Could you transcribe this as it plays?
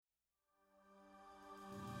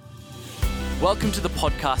Welcome to the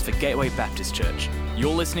podcast for Gateway Baptist Church.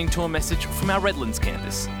 You're listening to a message from our Redlands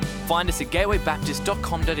campus. Find us at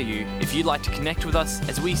gatewaybaptist.com.au if you'd like to connect with us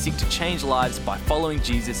as we seek to change lives by following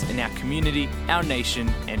Jesus in our community, our nation,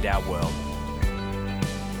 and our world.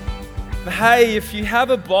 Hey, if you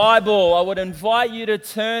have a Bible, I would invite you to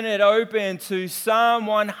turn it open to Psalm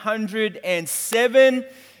 107,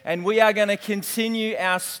 and we are going to continue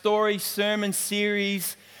our story sermon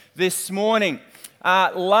series this morning.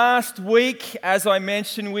 Last week, as I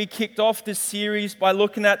mentioned, we kicked off this series by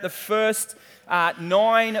looking at the first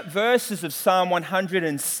 9 verses of Psalm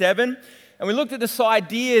 107. And we looked at this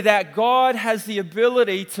idea that God has the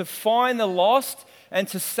ability to find the lost and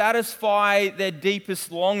to satisfy their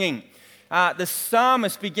deepest longing. The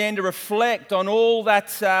psalmist began to reflect on all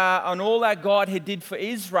that God had did for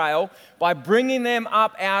Israel by bringing them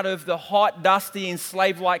up out of the hot, dusty, and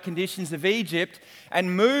slave-like conditions of Egypt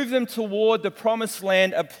and move them toward the promised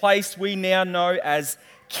land, a place we now know as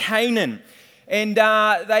Canaan. And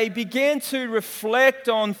they began to reflect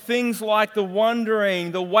on things like the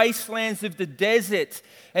wandering, the wastelands of the desert,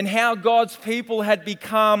 and how God's people had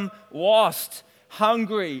become lost,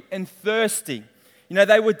 hungry, and thirsty. You know,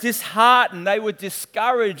 they were disheartened, they were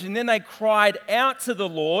discouraged, and then they cried out to the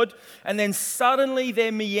Lord, and then suddenly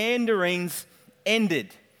their meanderings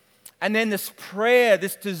ended. And then this prayer,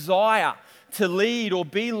 this desire to lead or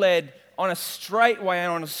be led on a straight way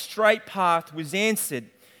and on a straight path was answered.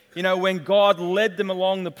 You know, when God led them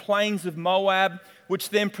along the plains of Moab, which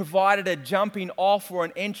then provided a jumping off or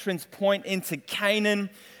an entrance point into Canaan,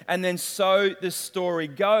 and then so the story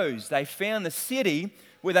goes. They found the city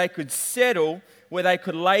where they could settle, where they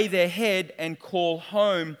could lay their head and call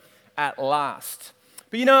home at last.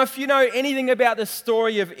 But you know, if you know anything about the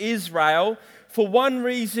story of Israel, for one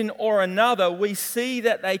reason or another, we see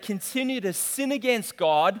that they continue to sin against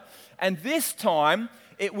God, and this time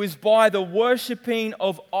it was by the worshipping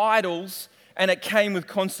of idols, and it came with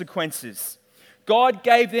consequences. God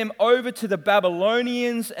gave them over to the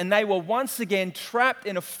Babylonians, and they were once again trapped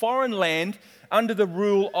in a foreign land under the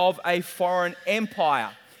rule of a foreign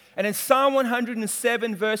empire. And in Psalm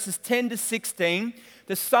 107, verses 10 to 16,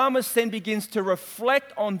 the psalmist then begins to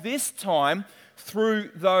reflect on this time through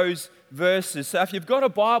those verses. So if you've got a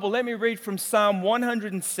Bible, let me read from Psalm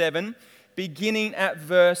 107, beginning at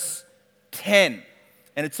verse 10.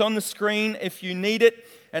 And it's on the screen if you need it,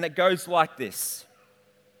 and it goes like this.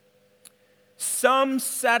 Some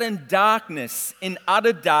sat in darkness, in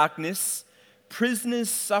utter darkness, prisoners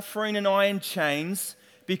suffering in iron chains,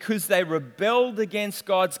 because they rebelled against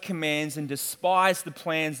God's commands and despised the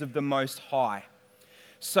plans of the Most High.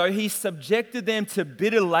 So he subjected them to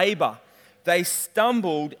bitter labor. They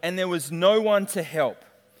stumbled, and there was no one to help.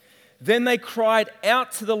 Then they cried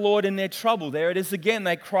out to the Lord in their trouble. There it is again.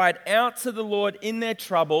 They cried out to the Lord in their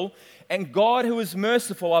trouble, and God, who is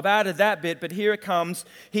merciful, I've added that bit, but here it comes.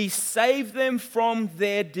 He saved them from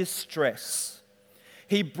their distress.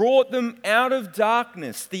 He brought them out of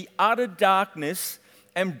darkness, the utter darkness,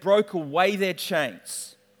 and broke away their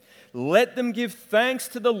chains. Let them give thanks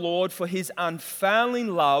to the Lord for his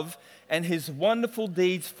unfailing love and his wonderful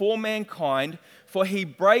deeds for mankind, for he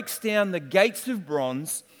breaks down the gates of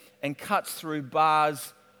bronze and cuts through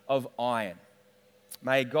bars of iron.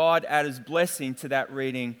 May God add his blessing to that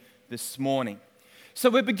reading this morning. So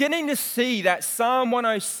we're beginning to see that Psalm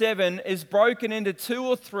 107 is broken into 2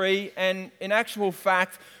 or 3, and in actual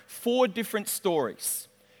fact, 4 different stories.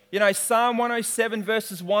 You know, Psalm 107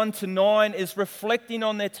 verses 1 to 9 is reflecting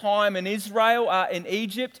on their time in Israel, in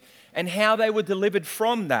Egypt, and how they were delivered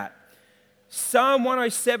from that. Psalm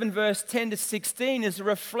 107 verse 10 to 16 is a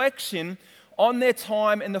reflection on their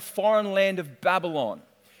time in the foreign land of Babylon,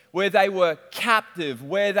 where they were captive,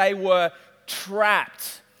 where they were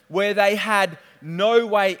trapped, where they had no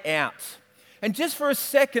way out. And just for a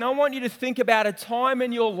second, I want you to think about a time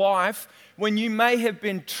in your life when you may have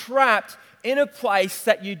been trapped in a place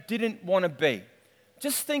that you didn't want to be.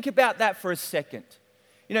 Just think about that for a second.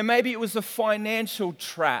 You know, maybe it was a financial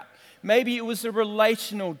trap. Maybe it was a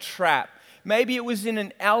relational trap. Maybe it was in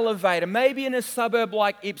an elevator. Maybe in a suburb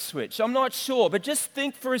like Ipswich. I'm not sure, but just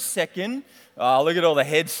think for a second. Oh, look at all the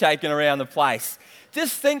heads shaking around the place.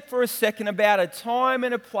 Just think for a second about a time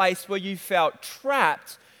and a place where you felt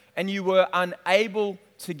trapped and you were unable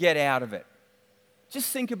to get out of it.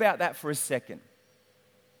 Just think about that for a second.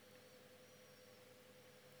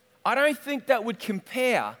 I don't think that would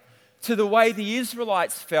compare to the way the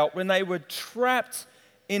Israelites felt when they were trapped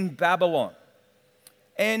in Babylon.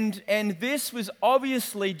 And this was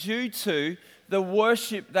obviously due to the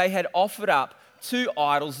worship they had offered up to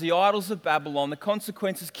idols, the idols of Babylon. The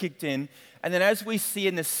consequences kicked in, And then as we see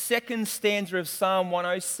in the second stanza of Psalm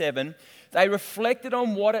 107, they reflected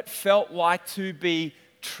on what it felt like to be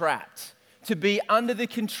trapped, to be under the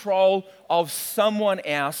control of someone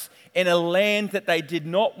else in a land that they did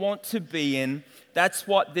not want to be in. That's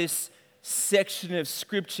what this section of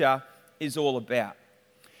Scripture is all about.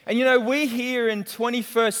 And we here in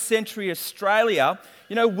 21st century Australia,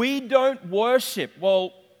 we don't worship,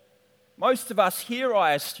 well, most of us here,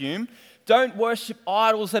 I assume, don't worship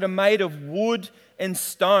idols that are made of wood and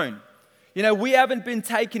stone. We haven't been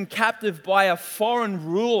taken captive by a foreign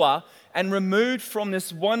ruler and removed from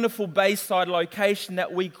this wonderful bayside location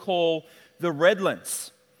that we call the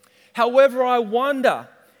Redlands. However, I wonder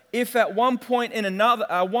if at one point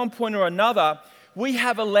or another, we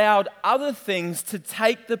have allowed other things to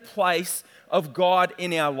take the place of God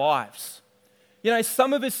in our lives.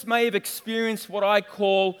 Some of us may have experienced what I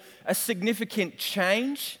call a significant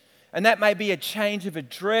change, and that may be a change of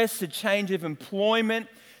address, a change of employment,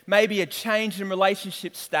 maybe a change in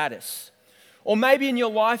relationship status. Or maybe in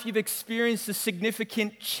your life you've experienced a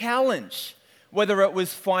significant challenge, whether it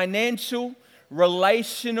was financial,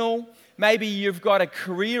 relational, maybe you've got a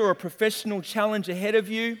career or a professional challenge ahead of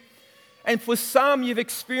you. And for some, you've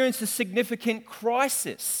experienced a significant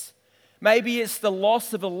crisis. Maybe it's the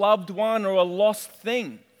loss of a loved one or a lost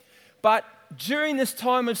thing. But during this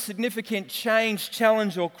time of significant change,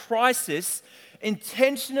 challenge, or crisis,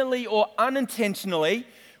 intentionally or unintentionally,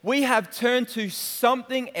 we have turned to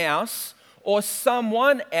something else or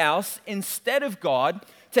someone else instead of God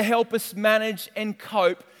to help us manage and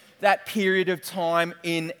cope that period of time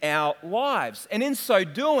in our lives. And in so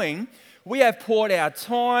doing, we have poured our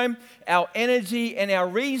time, our energy, and our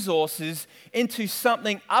resources into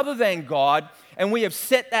something other than God, and we have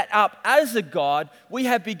set that up as a God. We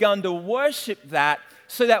have begun to worship that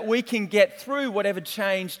so that we can get through whatever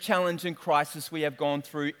change, challenge, and crisis we have gone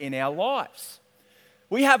through in our lives.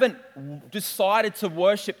 We haven't decided to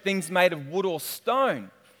worship things made of wood or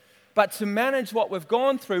stone, but to manage what we've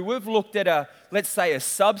gone through, we've looked at let's say a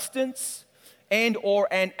substance and or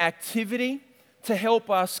an activity to help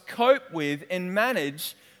us cope with and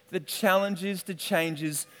manage the challenges, the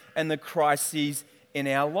changes, and the crises in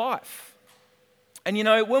our life. And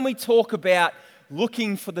when we talk about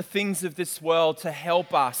looking for the things of this world to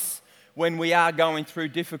help us when we are going through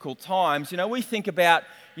difficult times, we think about,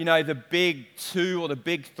 the big two or the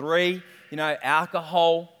big three,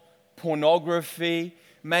 alcohol, pornography,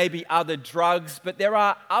 maybe other drugs, but there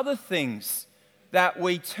are other things that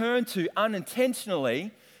we turn to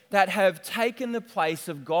unintentionally that have taken the place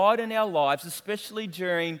of God in our lives, especially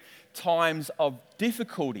during times of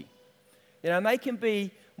difficulty. They can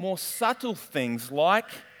be more subtle things like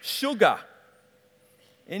sugar.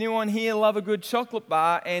 Anyone here love a good chocolate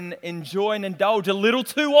bar and enjoy and indulge a little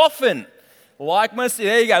too often? Like myself,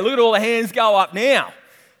 there you go, look at all the hands go up now.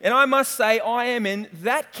 And I must say, I am in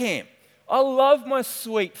that camp. I love my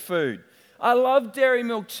sweet food. I love dairy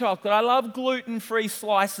milk chocolate. I love gluten-free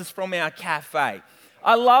slices from our cafe.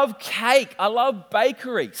 I love cake. I love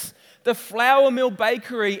bakeries. The Flour Mill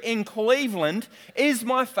Bakery in Cleveland is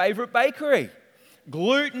my favorite bakery.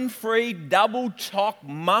 Gluten-free double choc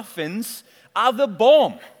muffins are the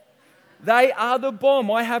bomb. They are the bomb.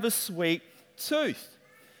 I have a sweet tooth.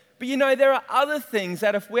 But there are other things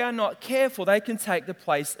that if we are not careful, they can take the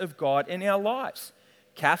place of God in our lives.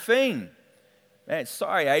 Caffeine. Man,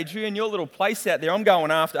 sorry, Adrian, your little place out there, I'm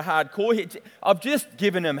going after hardcore here. I've just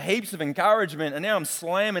given them heaps of encouragement, and now I'm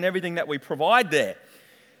slamming everything that we provide there.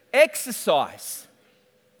 Exercise.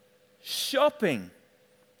 Shopping.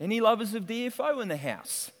 Any lovers of DFO in the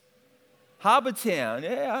house? Harbour Town.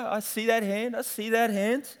 Yeah, I see that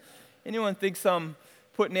hand. Anyone thinks I'm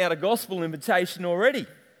putting out a gospel invitation already?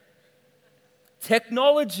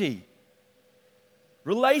 Technology.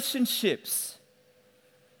 Relationships.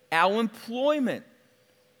 Our employment,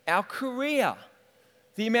 our career,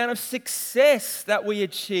 the amount of success that we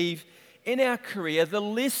achieve in our career, the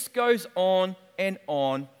list goes on and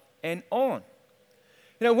on and on.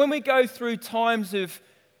 When we go through times of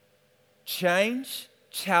change,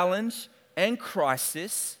 challenge, and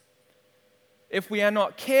crisis, if we are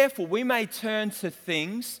not careful, we may turn to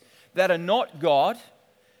things that are not God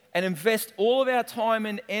and invest all of our time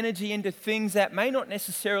and energy into things that may not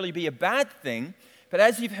necessarily be a bad thing. But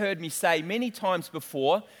as you've heard me say many times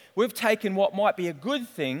before, we've taken what might be a good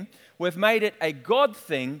thing, we've made it a God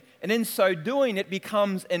thing, and in so doing, it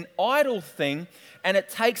becomes an idol thing, and it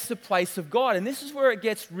takes the place of God. And this is where it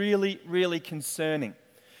gets really, really concerning.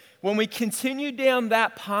 When we continue down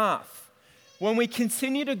that path, when we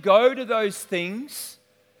continue to go to those things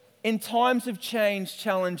in times of change,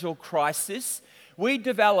 challenge, or crisis, we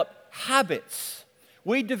develop habits,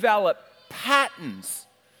 we develop patterns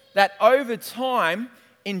that over time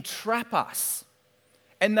entrap us,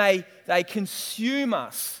 and they consume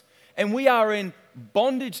us, and we are in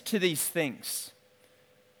bondage to these things.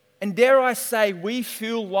 And dare I say, we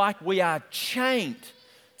feel like we are chained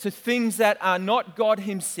to things that are not God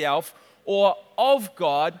Himself or of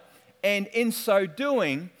God, and in so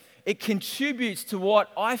doing, it contributes to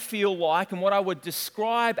what I feel like and what I would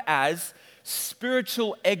describe as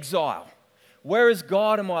spiritual exile. Where is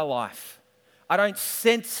God in my life? I don't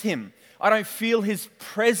sense Him. I don't feel His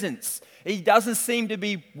presence. He doesn't seem to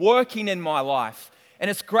be working in my life. And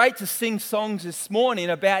it's great to sing songs this morning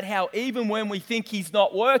about how even when we think He's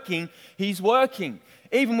not working, He's working.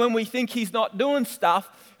 Even when we think He's not doing stuff,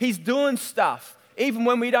 He's doing stuff. Even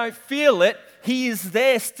when we don't feel it, He is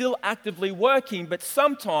there still actively working. But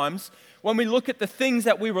sometimes when we look at the things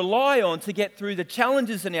that we rely on to get through the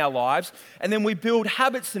challenges in our lives, and then we build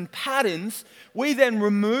habits and patterns, we then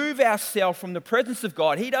remove ourselves from the presence of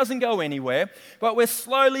God. He doesn't go anywhere, but we're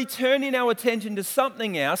slowly turning our attention to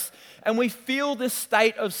something else, and we feel this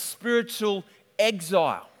state of spiritual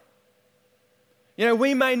exile. You know,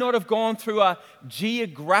 we may not have gone through a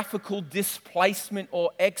geographical displacement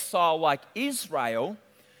or exile like Israel,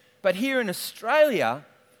 but here in Australia,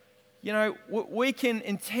 you know, we can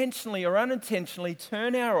intentionally or unintentionally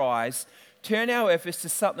turn our eyes, turn our efforts to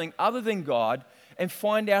something other than God, and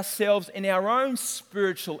find ourselves in our own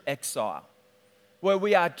spiritual exile, where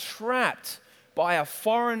we are trapped by a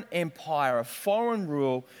foreign empire, a foreign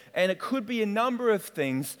rule, and it could be a number of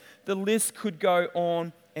things. The list could go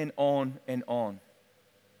on and on and on.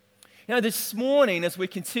 You know, this morning, as we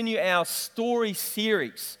continue our story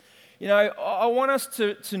series, you know, I want us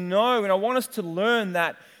to know and I want us to learn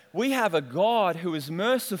that we have a God who is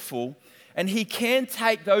merciful, and He can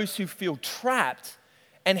take those who feel trapped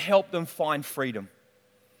and help them find freedom.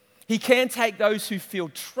 He can take those who feel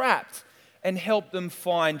trapped and help them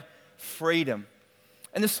find freedom.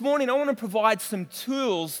 And this morning, I want to provide some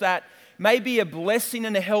tools that may be a blessing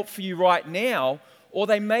and a help for you right now, or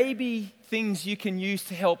they may be things you can use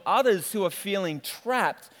to help others who are feeling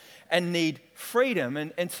trapped and need freedom.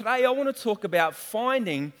 And today, I want to talk about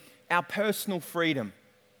finding our personal freedom.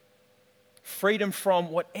 Freedom from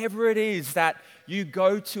whatever it is that you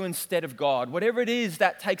go to instead of God, whatever it is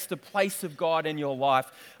that takes the place of God in your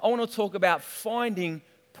life. I want to talk about finding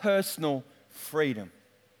personal freedom.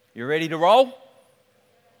 You ready to roll?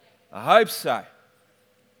 I hope so.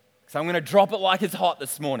 So I'm going to drop it like it's hot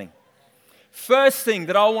this morning. First thing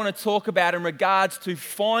that I want to talk about in regards to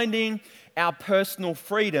finding our personal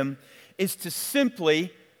freedom is to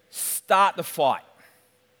simply start the fight.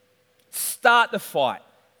 Start the fight.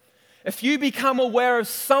 If you become aware of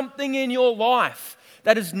something in your life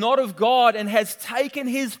that is not of God and has taken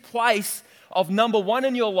His place of number one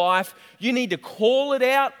in your life, you need to call it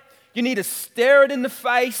out, you need to stare it in the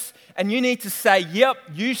face, and you need to say, yep,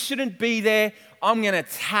 you shouldn't be there. I'm going to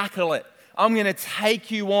tackle it. I'm going to take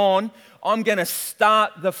you on. I'm going to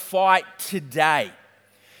start the fight today.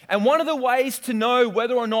 And one of the ways to know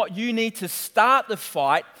whether or not you need to start the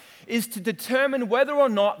fight is to determine whether or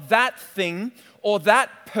not that thing or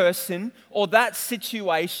that person or that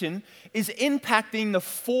situation is impacting the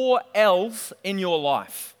 4 L's in your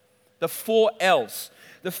life. The 4 L's.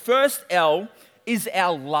 The first L is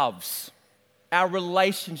our loves, our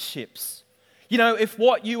relationships. You know, if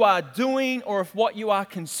what you are doing or if what you are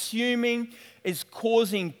consuming is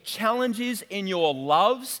causing challenges in your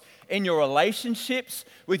loves, in your relationships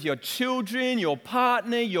with your children, your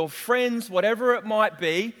partner, your friends, whatever it might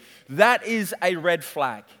be, that is a red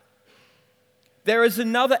flag. There is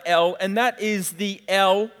another L, and that is the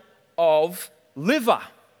L of liver.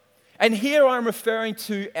 And here I'm referring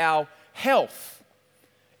to our health.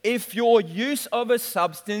 If your use of a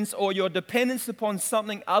substance or your dependence upon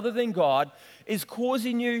something other than God is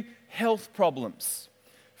causing you health problems,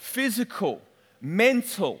 physical,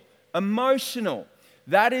 mental, emotional,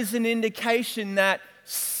 that is an indication that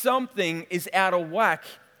something is out of whack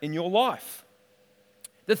in your life.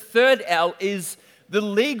 The third L is the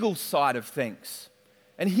legal side of things.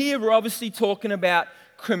 And here we're obviously talking about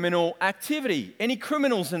criminal activity. Any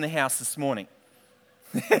criminals in the house this morning?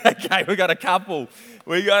 Okay, we got a couple.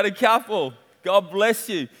 God bless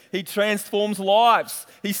you. He transforms lives.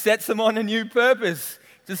 He sets them on a new purpose.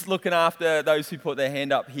 Just looking after those who put their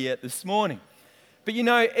hand up here this morning. But you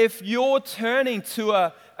know, if you're turning to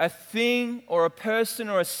a thing or a person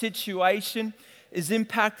or a situation is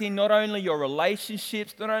impacting not only your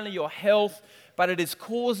relationships, not only your health, but it is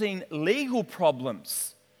causing legal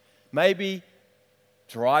problems. Maybe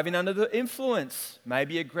driving under the influence,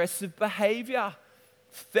 maybe aggressive behavior,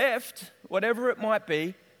 theft, whatever it might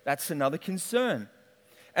be, that's another concern.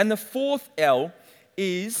 And the fourth L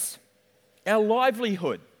is our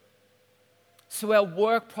livelihood. So our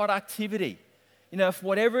work productivity. If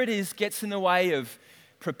whatever it is gets in the way of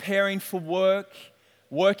preparing for work,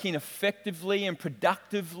 working effectively and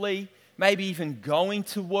productively, maybe even going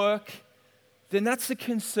to work, then that's a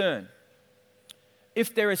concern.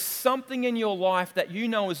 If there is something in your life that you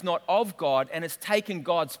know is not of God and it's taken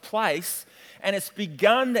God's place and it's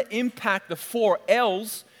begun to impact the 4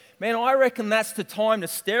 L's, man, I reckon that's the time to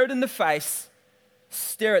stare it in the face,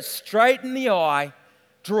 stare it straight in the eye,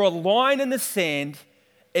 draw a line in the sand,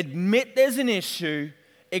 admit there's an issue,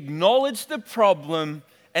 acknowledge the problem,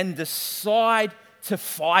 and decide to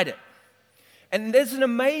fight it. And there's an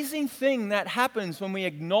amazing thing that happens when we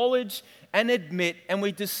acknowledge and admit and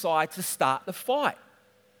we decide to start the fight.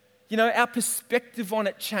 Our perspective on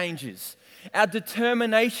it changes. Our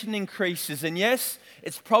determination increases. And yes,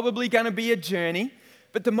 it's probably going to be a journey.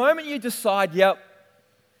 But the moment you decide, yep,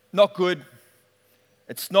 not good.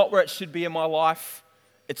 It's not where it should be in my life.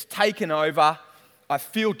 It's taken over. I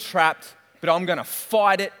feel trapped, but I'm going to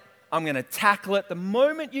fight it. I'm going to tackle it. The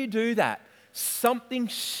moment you do that, something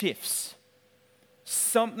shifts.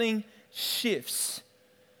 Something shifts.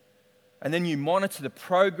 And then you monitor the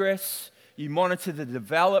progress, you monitor the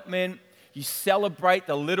development, you celebrate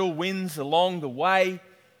the little wins along the way,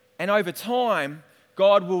 and over time,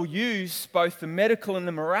 God will use both the medical and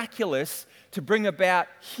the miraculous to bring about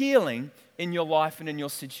healing in your life and in your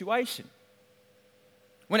situation.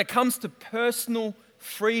 When it comes to personal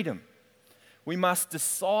freedom, we must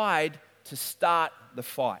decide to start the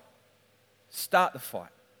fight. Start the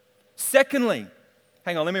fight. Secondly,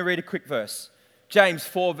 hang on, let me read a quick verse. James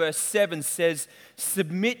 4 verse 7 says,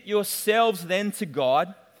 "Submit yourselves then to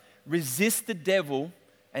God, resist the devil,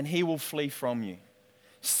 and he will flee from you."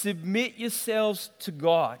 Submit yourselves to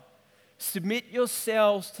God. Submit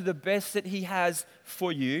yourselves to the best that he has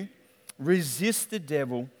for you. Resist the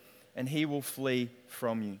devil, and he will flee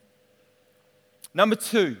from you. Number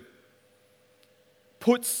 2,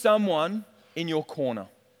 put someone in your corner.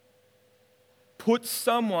 Put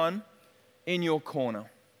someone in your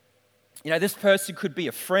corner. This person could be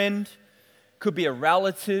a friend, could be a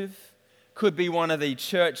relative, could be one of the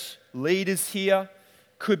church leaders here,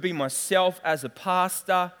 could be myself as a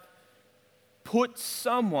pastor. Put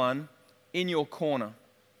someone in your corner.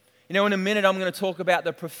 In a minute I'm going to talk about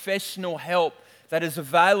the professional help that is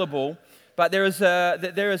available, but there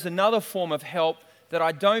is another form of help that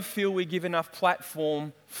I don't feel we give enough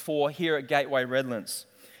platform for here at Gateway Redlands.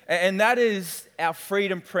 And that is our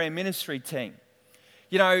Freedom Prayer Ministry team.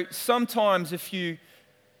 Sometimes if you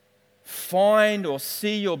find or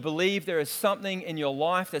see or believe there is something in your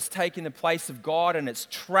life that's taken the place of God and it's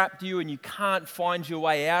trapped you and you can't find your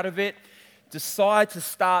way out of it, decide to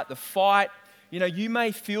start the fight. You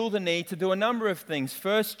may feel the need to do a number of things.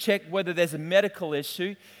 First, check whether there's a medical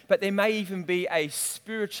issue, but there may even be a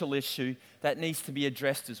spiritual issue that needs to be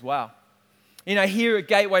addressed as well. Here at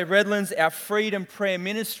Gateway Redlands, our Freedom Prayer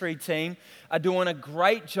Ministry team are doing a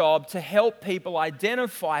great job to help people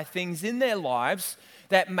identify things in their lives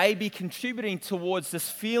that may be contributing towards this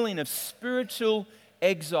feeling of spiritual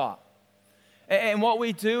exile. And what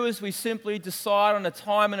we do is we simply decide on a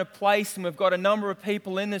time and a place, and we've got a number of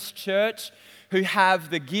people in this church who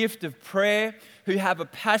have the gift of prayer, who have a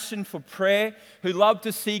passion for prayer, who love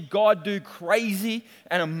to see God do crazy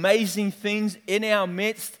and amazing things in our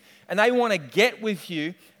midst. And they want to get with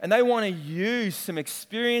you and they want to use some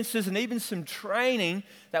experiences and even some training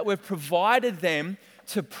that we've provided them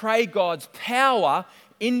to pray God's power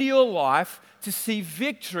into your life to see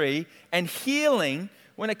victory and healing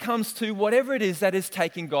when it comes to whatever it is that is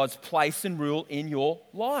taking God's place and rule in your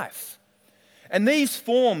life. And these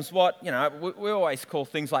forms, we always call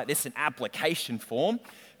things like this an application form.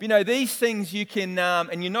 These things you can,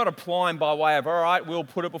 and you're not applying by way of, all right, we'll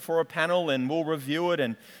put it before a panel and we'll review it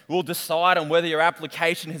and we'll decide on whether your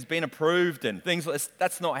application has been approved and things like this.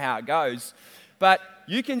 That's not how it goes. But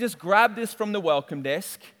you can just grab this from the welcome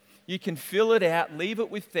desk, you can fill it out, leave it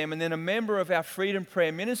with them, and then a member of our Freedom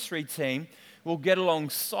Prayer Ministry team will get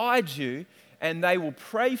alongside you and they will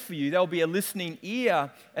pray for you. They'll be a listening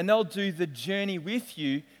ear and they'll do the journey with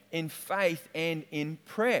you in faith and in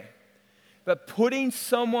prayer. But putting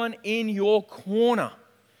someone in your corner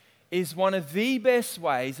is one of the best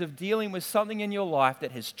ways of dealing with something in your life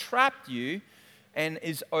that has trapped you and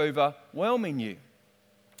is overwhelming you.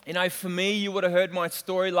 For me, you would have heard my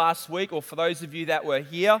story last week, or for those of you that were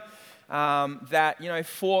here, that,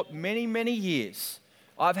 for many, many years,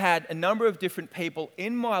 I've had a number of different people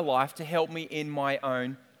in my life to help me in my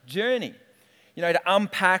own journey. To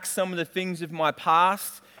unpack some of the things of my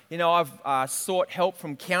past, I've sought help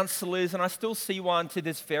from counselors, and I still see one to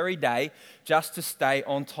this very day just to stay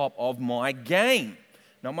on top of my game.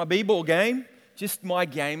 Not my b-ball game, just my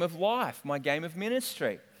game of life, my game of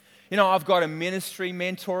ministry. I've got a ministry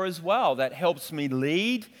mentor as well that helps me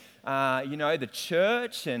lead, the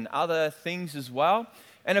church and other things as well.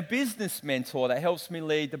 And a business mentor that helps me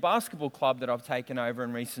lead the basketball club that I've taken over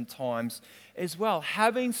in recent times as well.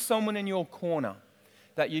 Having someone in your corner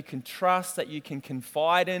that you can trust, that you can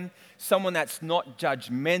confide in, someone that's not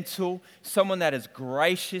judgmental, someone that is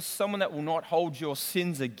gracious, someone that will not hold your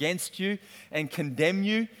sins against you and condemn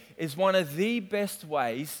you, is one of the best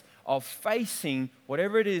ways of facing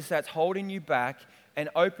whatever it is that's holding you back and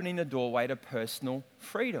opening the doorway to personal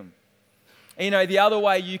freedom. The other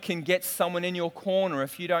way you can get someone in your corner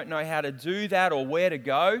if you don't know how to do that or where to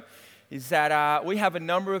go is that we have a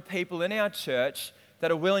number of people in our church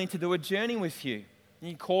that are willing to do a journey with you.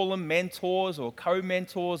 You call them mentors or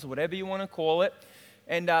co-mentors or whatever you want to call it.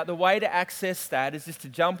 And the way to access that is just to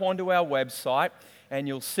jump onto our website, and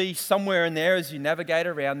you'll see somewhere in there as you navigate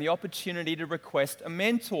around the opportunity to request a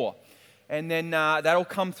mentor. And then that'll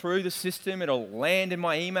come through the system. It'll land in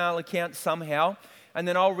my email account somehow. And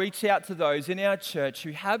then I'll reach out to those in our church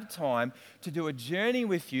who have time to do a journey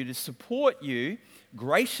with you to support you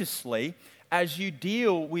graciously as you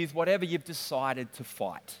deal with whatever you've decided to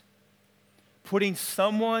fight. Putting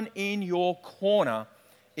someone in your corner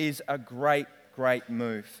is a great, great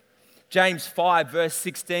move. James 5 verse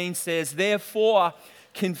 16 says, "Therefore,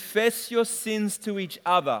 confess your sins to each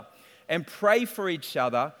other and pray for each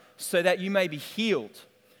other so that you may be healed.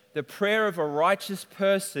 The prayer of a righteous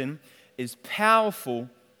person is powerful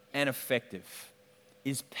and effective."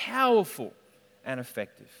 Is powerful and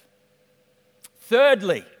effective.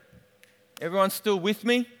 Thirdly, everyone still with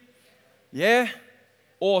me? Yeah?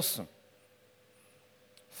 Awesome.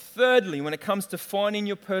 Thirdly, when it comes to finding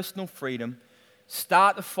your personal freedom,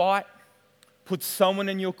 start the fight, put someone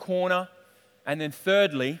in your corner, and then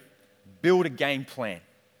thirdly, build a game plan.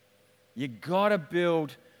 You gotta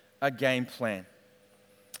build a game plan.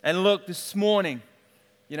 And look, this morning,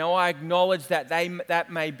 I acknowledge that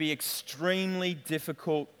that may be extremely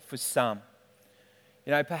difficult for some.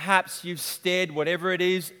 Perhaps you've stared whatever it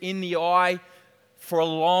is in the eye for a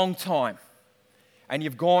long time, and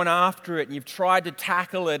you've gone after it, and you've tried to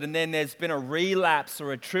tackle it, and then there's been a relapse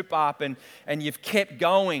or a trip up, and you've kept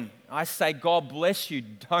going. I say, God bless you.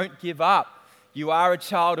 Don't give up. You are a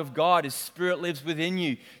child of God. His Spirit lives within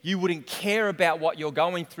you. You wouldn't care about what you're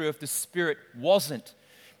going through if the Spirit wasn't.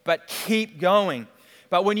 But keep going.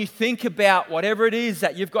 But when you think about whatever it is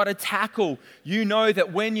that you've got to tackle, you know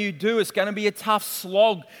that when you do, it's going to be a tough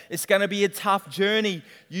slog. It's going to be a tough journey.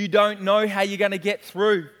 You don't know how you're going to get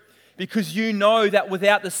through, because you know that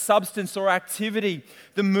without the substance or activity,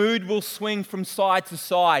 the mood will swing from side to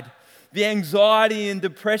side. The anxiety and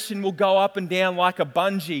depression will go up and down like a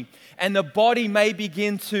bungee, and the body may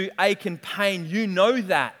begin to ache and pain. You know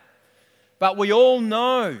that. But we all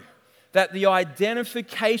know that the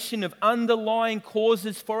identification of underlying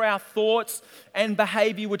causes for our thoughts and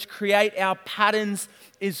behavior which create our patterns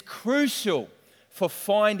is crucial for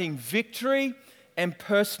finding victory and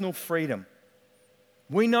personal freedom.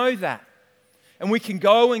 We know that. And we can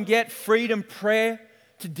go and get freedom prayer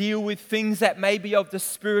to deal with things that may be of the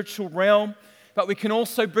spiritual realm, but we can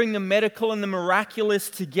also bring the medical and the miraculous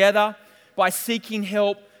together by seeking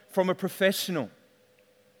help from a professional.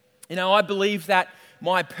 I believe that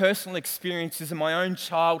my personal experiences in my own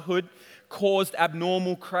childhood caused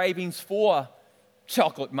abnormal cravings for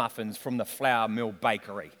chocolate muffins from the Flour Mill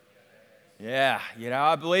Bakery. Yeah,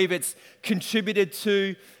 I believe it's contributed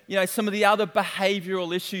to, some of the other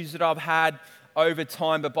behavioral issues that I've had over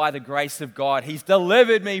time, but by the grace of God, He's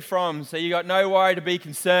delivered me from, so you got no worry to be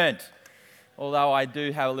concerned. Although I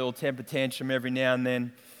do have a little temper tantrum every now and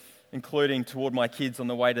then, including toward my kids on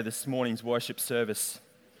the way to this morning's worship service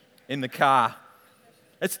in the car.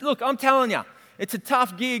 Look, I'm telling you, it's a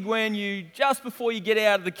tough gig when you, just before you get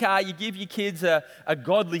out of the car, you give your kids a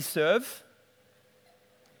godly serve.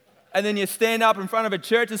 And then you stand up in front of a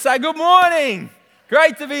church and say, "Good morning.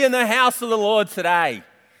 Great to be in the house of the Lord today."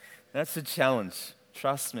 That's a challenge,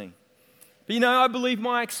 trust me. But I believe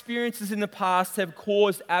my experiences in the past have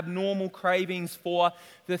caused abnormal cravings for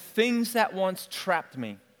the things that once trapped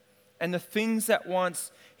me and the things that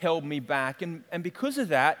once held me back. And because of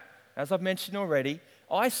that, as I've mentioned already,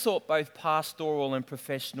 I sought both pastoral and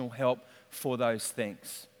professional help for those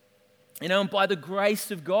things. And by the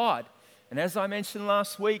grace of God, and as I mentioned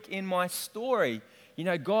last week in my story,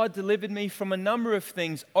 God delivered me from a number of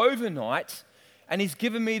things overnight, and He's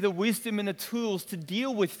given me the wisdom and the tools to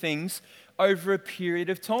deal with things over a period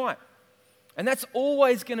of time. And that's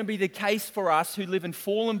always going to be the case for us who live in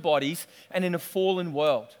fallen bodies and in a fallen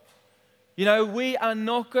world. You know, we are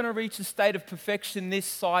not going to reach a state of perfection this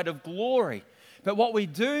side of glory. But what we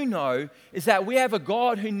do know is that we have a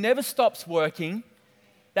God who never stops working,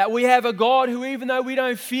 that we have a God who, even though we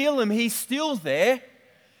don't feel Him, He's still there,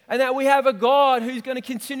 and that we have a God who's going to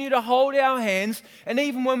continue to hold our hands, and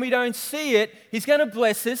even when we don't see it, He's going to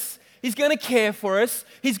bless us, He's going to care for us,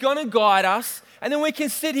 He's going to guide us, and then we can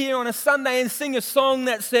sit here on a Sunday and sing a song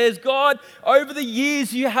that says, God, over the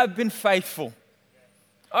years you have been faithful.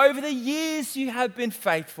 Over the years you have been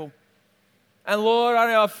faithful. And Lord, I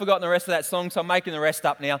know I've forgotten the rest of that song, so I'm making the rest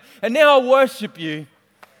up now. And now I worship you.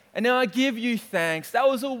 And now I give you thanks. That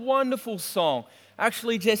was a wonderful song.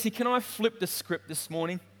 Actually, Jesse, can I flip the script this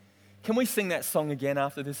morning? Can we sing that song again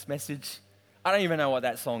after this message? I don't even know what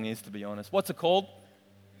that song is, to be honest. What's it called?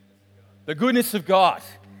 The Goodness of God.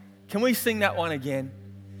 Can we sing that one again?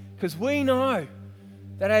 Because we know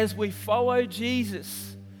that as we follow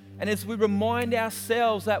Jesus and as we remind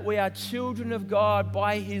ourselves that we are children of God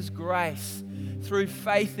by His grace through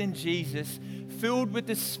faith in Jesus, filled with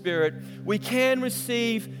the Spirit, we can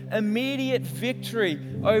receive immediate victory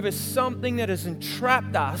over something that has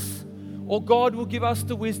entrapped us, or God will give us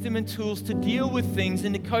the wisdom and tools to deal with things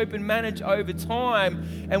and to cope and manage over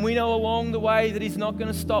time. And we know along the way that He's not going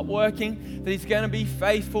to stop working, that He's going to be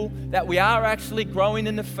faithful, that we are actually growing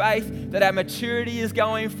in the faith, that our maturity is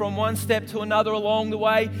going from one step to another along the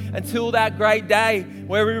way until that great day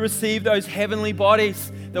where we receive those heavenly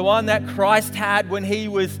bodies, the one that Christ had when He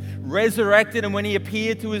was resurrected and when He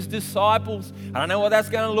appeared to His disciples. I don't know what that's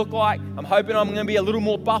going to look like. I'm hoping I'm going to be a little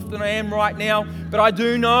more buff than I am right now, but I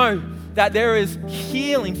do know that there is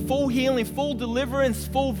healing, full deliverance,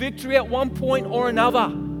 full victory at one point or another.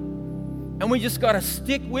 And we just got to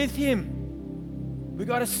stick with Him. We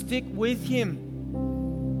got to stick with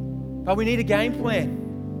Him. But we need a game plan.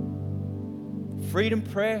 Freedom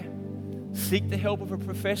prayer. Seek the help of a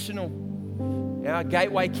professional. Our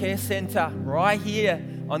Gateway Care Centre right here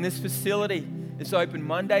on this facility is open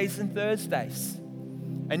Mondays and Thursdays.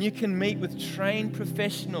 And you can meet with trained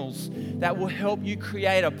professionals that will help you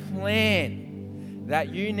create a plan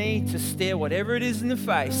that you need to stare whatever it is in the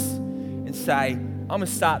face and say, I'm going to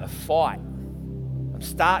start a fight. I'm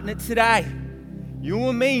starting it today. You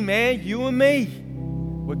and me, man, you and me.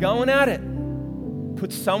 We're going at it.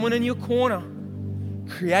 Put someone in your corner.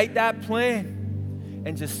 Create that plan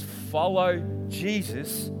and just follow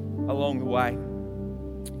Jesus along the way.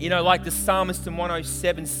 You know, like the psalmist in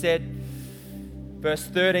 107 said, verse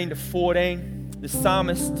 13 to 14, the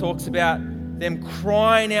psalmist talks about them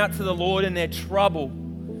crying out to the Lord in their trouble.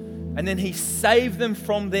 And then He saved them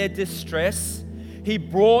from their distress. He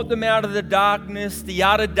brought them out of the darkness, the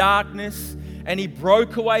utter darkness, and He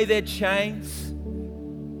broke away their chains.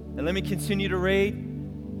 And let me continue to read.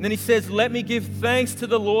 And then he says, let me give thanks to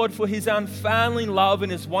the Lord for His unfailing love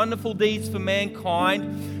and His wonderful deeds for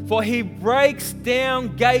mankind. For He breaks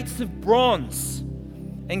down gates of bronze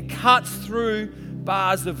and cuts through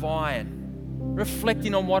bars of iron,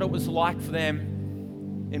 reflecting on what it was like for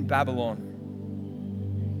them in Babylon.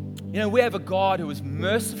 You know, we have a God who is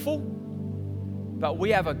merciful, but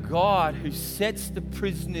we have a God who sets the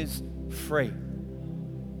prisoners free.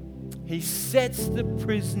 He sets the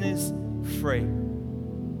prisoners free.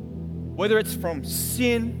 Whether it's from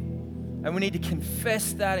sin, and we need to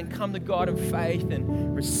confess that and come to God in faith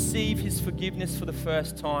and receive His forgiveness for the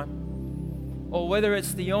first time, or whether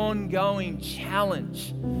it's the ongoing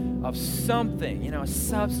challenge of something, you know, a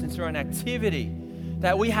substance or an activity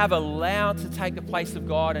that we have allowed to take the place of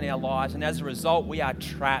God in our lives, and as a result, we are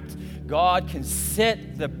trapped. God can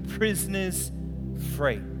set the prisoners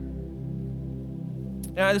free.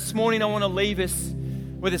 Now, this morning I want to leave us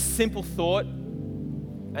with a simple thought,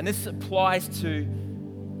 and this applies to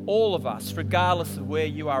all of us, regardless of where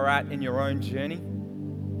you are at in your own journey.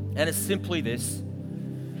 And it's simply this: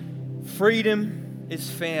 freedom is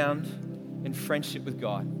found in friendship with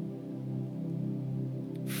God.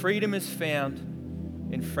 Freedom is found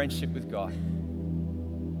in friendship with God.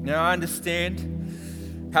 Now, I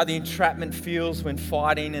understand how the entrapment feels when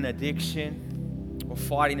fighting an addiction or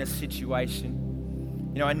fighting a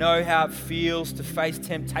situation. You know, I know how it feels to face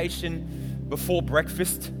temptation before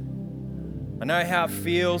breakfast. I know how it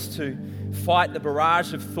feels to fight the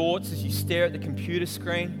barrage of thoughts as you stare at the computer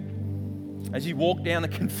screen, as you walk down the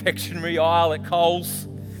confectionery aisle at Coles,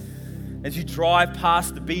 as you drive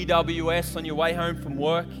past the BWS on your way home from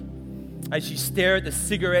work, as you stare at the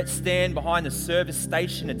cigarette stand behind the service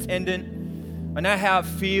station attendant. I know how it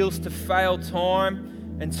feels to fail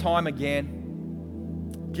time and time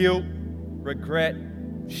again. Guilt, regret,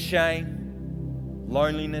 shame,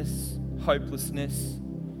 loneliness, hopelessness.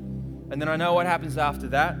 And then I know what happens after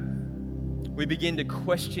that. We begin to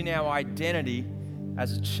question our identity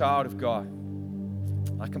as a child of God.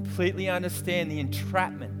 I completely understand the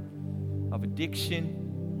entrapment of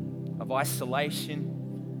addiction, of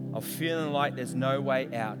isolation, of feeling like there's no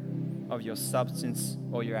way out of your substance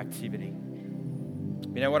or your activity.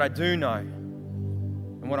 You know what I do know,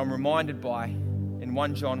 and what I'm reminded by in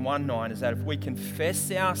 1 John 1:9 is that if we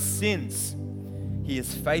confess our sins, He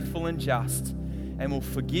is faithful and just and will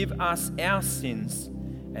forgive us our sins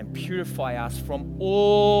and purify us from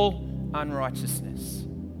all unrighteousness.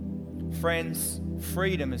 Friends,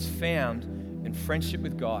 freedom is found in friendship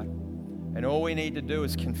with God. And all we need to do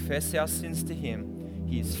is confess our sins to Him.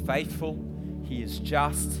 He is faithful, He is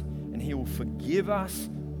just, and He will forgive us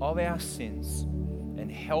of our sins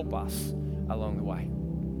and help us along the way.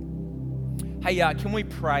 Hey, can we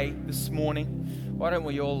pray this morning? Why don't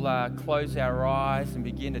we all close our eyes and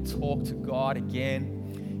begin to talk to God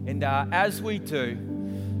again? And as we do,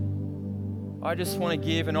 I just want to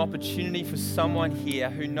give an opportunity for someone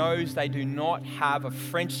here who knows they do not have a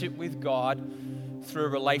friendship with God through a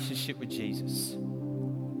relationship with Jesus.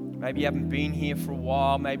 Maybe you haven't been here for a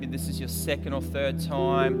while. Maybe this is your second or third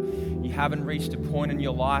time. You haven't reached a point in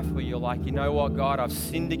your life where you're like, you know what, God, I've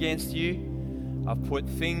sinned against you. I've put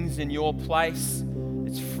things in your place.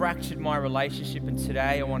 It's fractured my relationship, and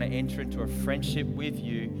today I want to enter into a friendship with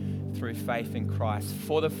you through faith in Christ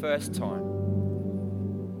for the first time.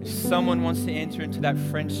 If someone wants to enter into that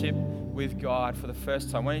friendship with God for the first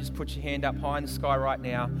time, why don't you just put your hand up high in the sky right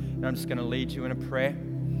now, and I'm just going to lead you in a prayer.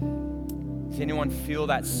 Does anyone feel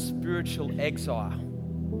that spiritual exile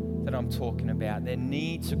that I'm talking about? Their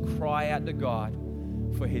need to cry out to God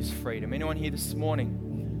for His freedom. Anyone here this morning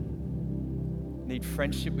need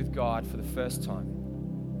friendship with God for the first time?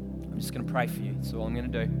 I'm just going to pray for you. That's all I'm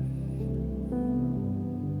going to do.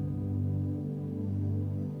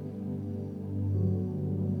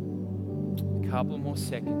 Couple more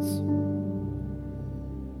seconds.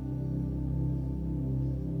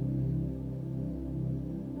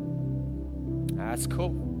 That's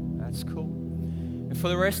cool. That's cool. And for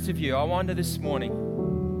the rest of you, I wonder this morning,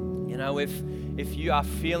 you know, if you are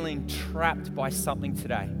feeling trapped by something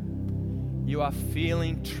today, you are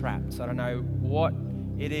feeling trapped. I don't know what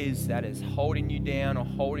it is that is holding you down or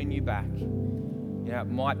holding you back. You know, it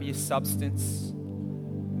might be a substance,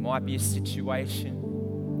 it might be a situation.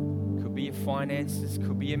 Could be your finances,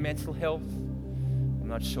 could be your mental health. I'm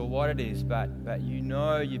not sure what it is, but you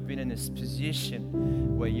know you've been in this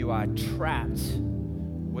position where you are trapped,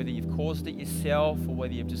 whether you've caused it yourself or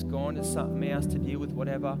whether you've just gone to something else to deal with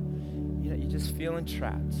whatever. You know, you're just feeling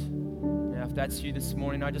trapped. Now, if that's you this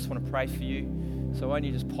morning, I just want to pray for you. So why don't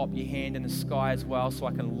you just pop your hand in the sky as well so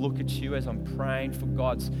I can look at you as I'm praying for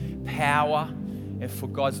God's power and for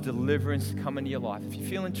God's deliverance to come into your life. If you're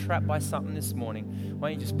feeling trapped by something this morning, why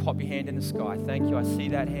don't you just pop your hand in the sky? Thank you. I see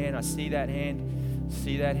that hand. I see that hand.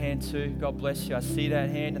 See that hand too. God bless you. I see that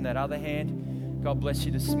hand and that other hand. God bless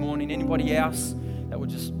you this morning. Anybody else that would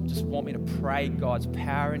just want me to pray God's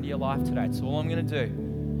power into your life today? It's all I'm going to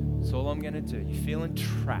do. It's all I'm going to do. You're feeling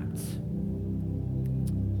trapped.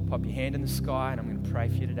 Pop your hand in the sky and I'm going to pray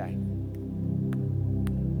for you today.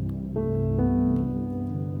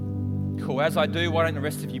 Cool. As I do, why don't the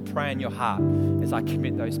rest of you pray in your heart as I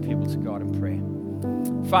commit those people to God in prayer.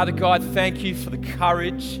 Father God, thank you for the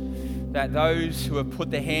courage that those who have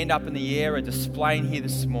put their hand up in the air are displaying here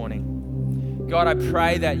this morning. God, I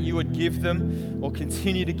pray that you would give them or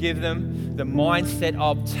continue to give them the mindset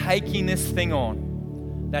of taking this thing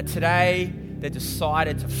on. That today they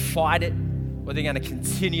decided to fight it or they're going to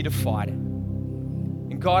continue to fight it.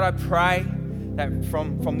 And God, I pray that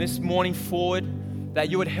from this morning forward, that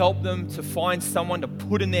you would help them to find someone to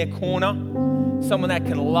put in their corner, someone that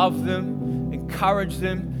can love them, encourage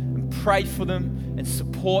them, and pray for them, and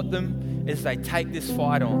support them as they take this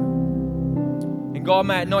fight on. And God,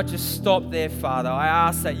 may it not just stop there, Father. I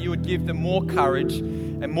ask that you would give them more courage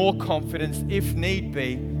and more confidence, if need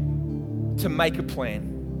be, to make a plan.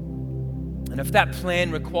 And if that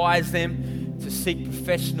plan requires them to seek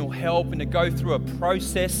professional help and to go through a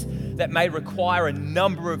process that may require a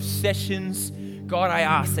number of sessions, God, I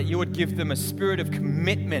ask that you would give them a spirit of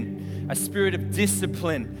commitment, a spirit of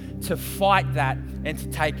discipline to fight that and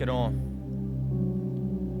to take it on.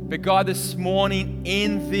 But God, this morning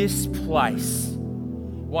in this place,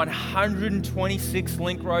 126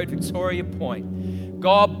 Link Road, Victoria Point,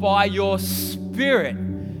 God, by your Spirit,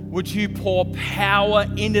 would you pour power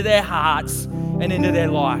into their hearts and into their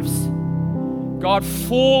lives? God,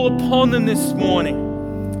 fall upon them this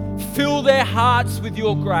morning. Fill their hearts with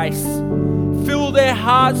your grace. Fill their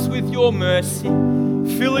hearts with your mercy.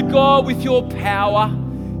 Fill it, God, with your power.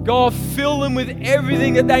 God, fill them with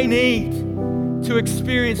everything that they need to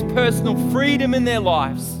experience personal freedom in their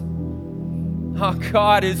lives. Oh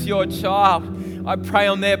God, as your child, I pray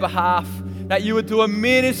on their behalf that you would do a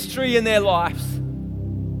ministry in their lives.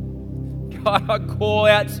 God, I call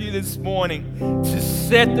out to you this morning to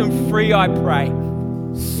set them free, I pray.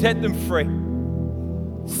 Set them free.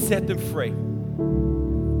 Set them free.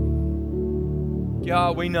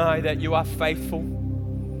 God, we know that you are faithful.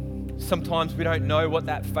 Sometimes we don't know what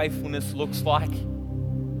that faithfulness looks like,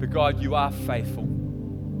 but God, you are faithful.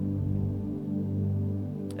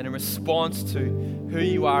 And in response to who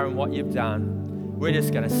you are and what you've done, we're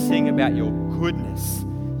just going to sing about your goodness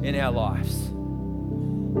in our lives.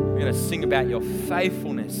 We're going to sing about your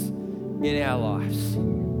faithfulness in our lives.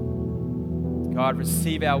 God,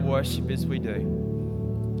 receive our worship as we do.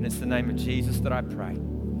 And it's the name of Jesus that I pray.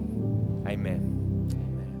 Amen.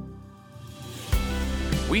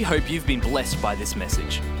 We hope you've been blessed by this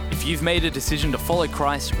message. If you've made a decision to follow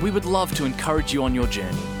Christ, we would love to encourage you on your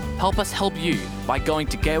journey. Help us help you by going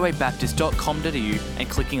to gatewaybaptist.com.au and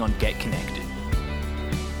clicking on Get Connected.